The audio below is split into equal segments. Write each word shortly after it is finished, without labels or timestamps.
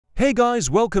Hey guys,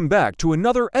 welcome back to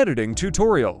another editing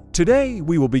tutorial. Today,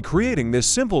 we will be creating this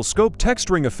simple scope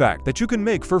text ring effect that you can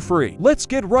make for free. Let's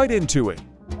get right into it.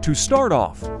 To start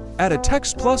off, add a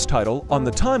text plus title on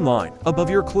the timeline above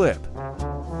your clip.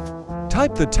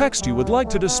 Type the text you would like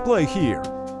to display here.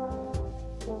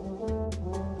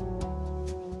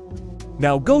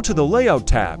 Now go to the Layout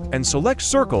tab and select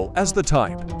Circle as the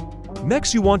type.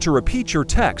 Next, you want to repeat your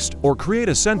text or create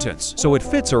a sentence so it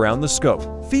fits around the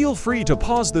scope. Feel free to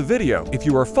pause the video if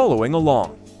you are following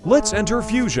along. Let's enter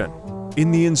Fusion. In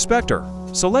the inspector,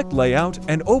 select Layout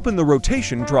and open the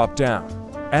Rotation drop-down.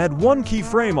 Add one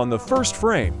keyframe on the first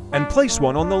frame and place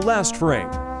one on the last frame.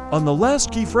 On the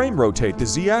last keyframe, rotate the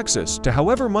Z-axis to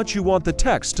however much you want the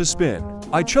text to spin.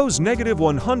 I chose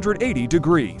 -180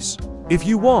 degrees. If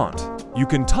you want, you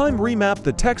can time remap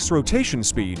the text rotation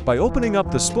speed by opening up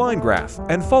the spline graph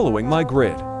and following my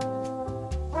grid.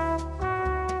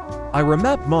 I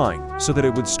remapped mine so that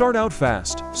it would start out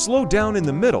fast, slow down in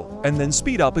the middle, and then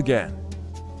speed up again.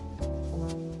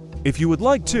 If you would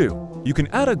like to, you can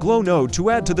add a glow node to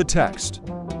add to the text.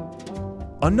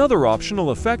 Another optional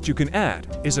effect you can add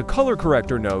is a color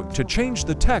corrector node to change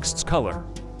the text's color.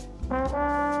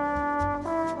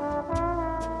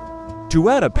 To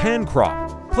add a pan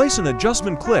crop, place an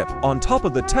adjustment clip on top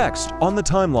of the text on the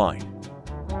timeline.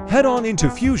 Head on into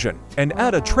Fusion and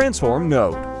add a transform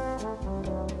node.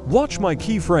 Watch my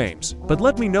keyframes, but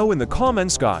let me know in the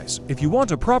comments, guys, if you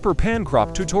want a proper pan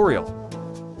crop tutorial.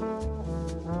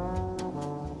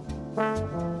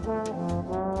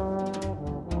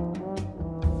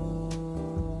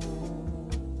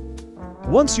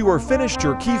 Once you are finished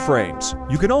your keyframes,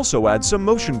 you can also add some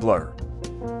motion blur.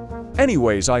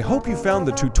 Anyways, I hope you found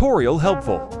the tutorial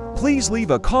helpful. Please leave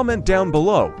a comment down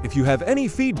below if you have any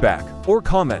feedback or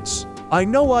comments. I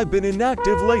know I've been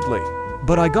inactive lately,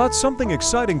 but I got something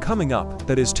exciting coming up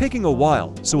that is taking a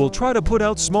while, so we'll try to put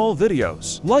out small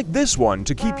videos like this one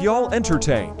to keep y'all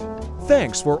entertained.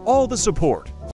 Thanks for all the support.